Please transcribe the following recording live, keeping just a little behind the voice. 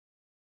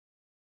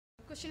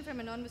question from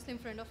a non-Muslim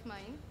friend of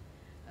mine.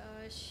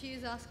 She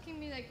is asking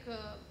me, like,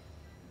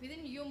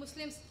 within you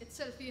Muslims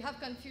itself, you have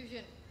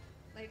confusion.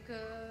 Like,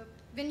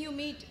 when you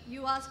meet,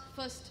 you ask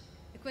first.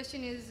 The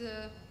question is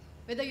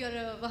whether you're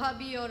a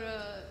Wahhabi or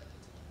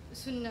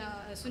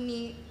a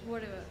Sunni,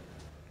 whatever.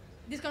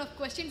 These kind of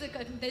questions,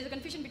 there is a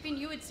confusion between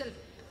you itself.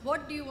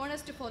 What do you want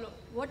us to follow?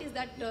 What is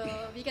that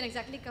we can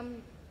exactly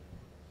come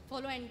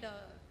follow and...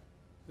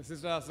 The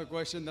sister asked a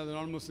question that the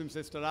non-Muslim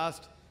sister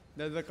asked.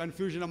 There's a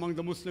confusion among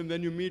the Muslims.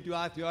 When you meet, you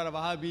ask, you are a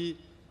Wahhabi,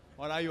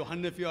 or are you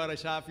Hanafi, or a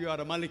Shafi,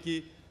 or a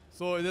Maliki?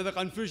 So there's a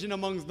confusion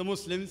amongst the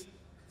Muslims.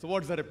 So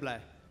what's the reply?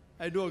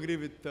 I do agree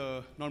with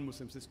the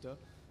non-Muslim sister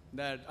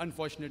that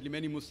unfortunately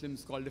many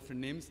Muslims call different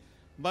names.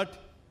 But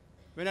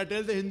when I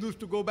tell the Hindus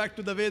to go back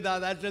to the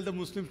Vedas, I tell the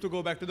Muslims to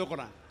go back to the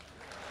Quran.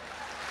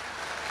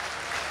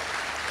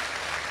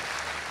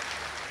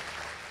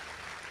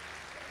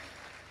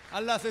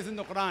 Allah says in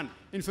the Quran,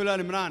 in Surah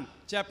Al-Imran,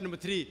 chapter number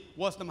 3,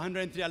 verse number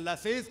 103, Allah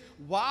says,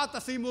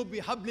 وَاعْتَصِمُوا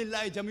بِحَبْلِ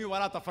اللَّهِ جَمِيعًا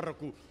وَلَا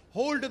تَفَرَّقُوا.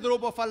 Hold to the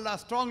rope of Allah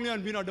strongly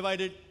and be not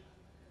divided.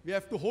 We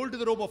have to hold to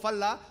the rope of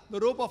Allah. The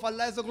rope of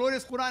Allah is the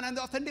glorious Quran and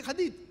the authentic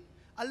Hadith.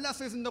 Allah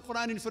says in the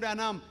Quran, in Surah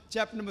Anam,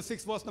 chapter number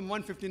 6, verse number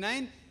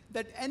 159,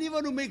 that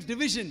anyone who makes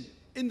division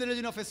in the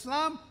religion of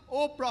Islam,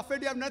 O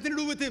Prophet, you have nothing to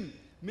do with him.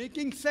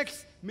 Making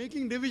sects,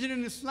 making division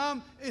in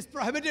Islam is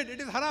prohibited. It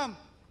is haram.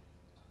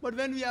 But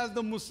when we ask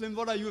the Muslims,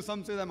 what are you?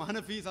 Some say I'm a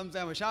Hanafi, some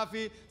say I'm a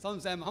Shafi, some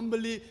say I'm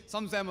Hanbali,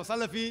 some say I'm a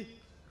Salafi.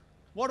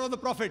 What was the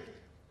Prophet?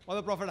 Was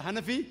the Prophet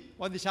Hanafi?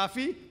 Was he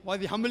Shafi? Was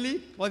he Hanbali?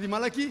 Was he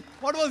Maliki?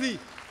 What was he?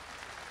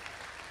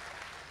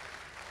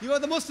 He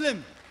was a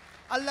Muslim.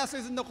 Allah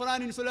says in the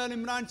Quran, in Surah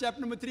Al-Imran,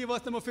 chapter number 3,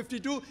 verse number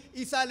 52,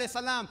 Isa alayhi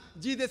salam,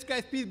 Jesus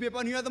Christ, peace be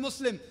upon him, he was a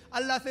Muslim.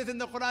 Allah says in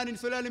the Quran, in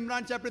Surah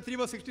Al-Imran, chapter 3,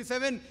 verse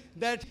 67,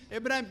 that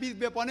Abraham, peace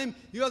be upon him,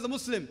 he was a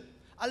Muslim.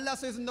 Allah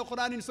says in the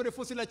Quran, in Surah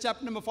Fussilat,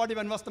 chapter number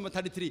 41, verse number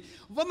 33,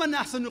 وَمَنْ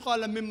أَحْسَنُ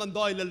قَالًا مِمَّنْ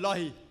دَعَا إِلَى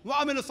اللَّهِ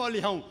وَعَمِلَ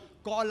صَالِحًا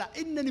قَالَ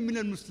إِنَّنِي مِنَ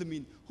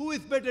الْمُسْلِمِينَ. Who is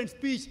better in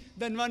speech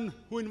than one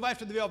who invites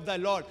to the way of thy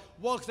Lord,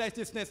 works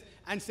righteousness,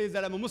 and says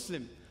that I'm a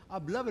Muslim?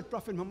 Our beloved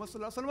Prophet Muhammad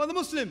sallallahu alaihi wasallam was a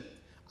Muslim.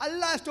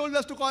 Allah has told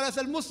us to call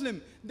ourselves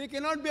Muslim. There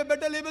cannot be a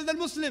better label than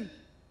Muslim.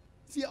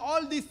 See,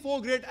 all these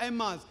four great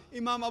Imams,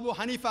 Imam Abu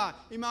Hanifa,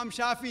 Imam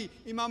Shafi,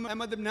 Imam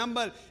Ahmad ibn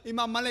Hanbal,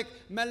 Imam Malik,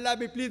 may Allah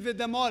be pleased with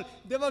them all.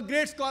 They were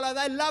great scholars.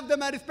 I love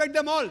them. I respect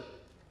them all.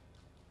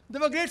 They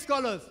were great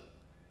scholars.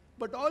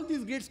 But all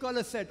these great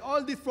scholars said,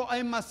 all these four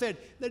Imams said,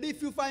 that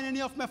if you find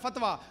any of my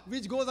fatwa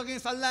which goes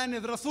against Allah and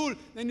His Rasul,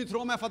 then you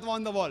throw my fatwa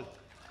on the wall.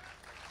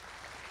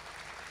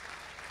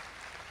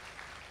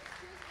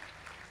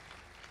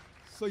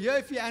 So here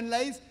if you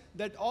analyze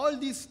that all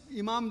these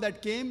imams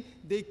that came,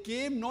 they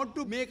came not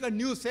to make a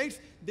new sect,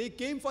 they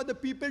came for the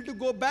people to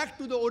go back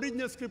to the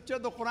original scripture,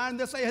 the Quran,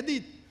 the Sahih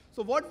Hadith.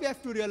 So what we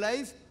have to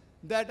realize,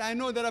 that I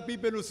know there are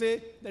people who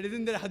say that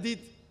isn't there a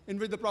Hadith in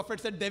which the Prophet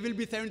said there will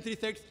be 73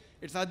 sects.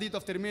 It's Hadith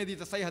of Tirmidhi,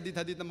 it's a Sahih Hadith,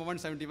 Hadith number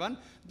 171.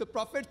 The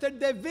Prophet said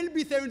there will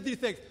be 73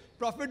 sects.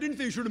 Prophet didn't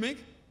say you should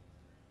make.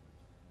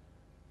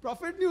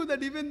 Prophet knew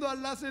that even though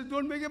Allah says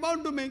don't make, you're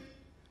bound to make.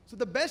 So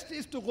the best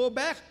is to go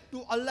back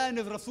to Allah and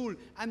His Rasul.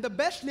 And the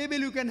best label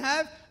you can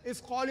have is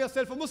call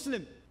yourself a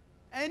Muslim.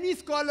 Any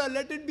scholar,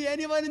 let it be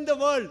anyone in the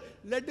world,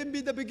 let him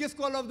be the biggest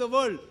scholar of the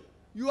world.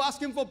 You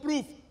ask him for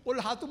proof. Qul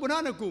hatu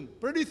burhanakum.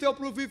 Produce your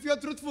proof if you are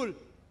truthful.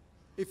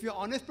 If you are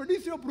honest,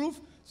 produce your proof.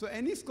 So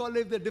any scholar,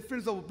 if there's a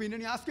difference of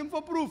opinion, you ask him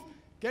for proof.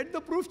 Get the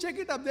proof, check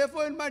it up.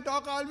 Therefore, in my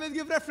talk, I always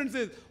give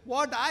references.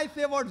 What I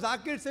say, what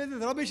Zakir says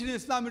is rubbish in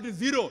Islam. It is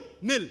zero,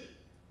 nil.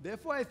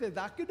 Therefore, I say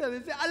Zakir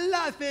doesn't say.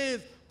 Allah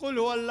says, Qul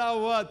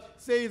huwallahu ahad,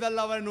 says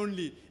Allah one and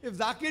only. If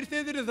Zakir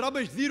says it is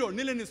rubbish, zero,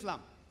 nil in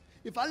Islam.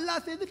 If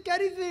Allah says it,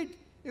 carries weight.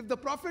 If the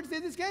Prophet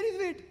says it, carries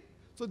weight.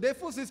 So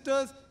therefore,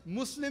 sisters,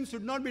 Muslims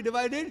should not be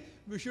divided.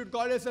 We should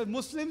call ourselves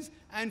Muslims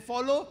and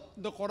follow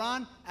the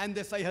Quran and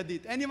the Sahih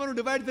Hadith. Anyone who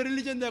divides the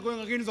religion, they are going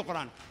against the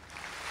Quran.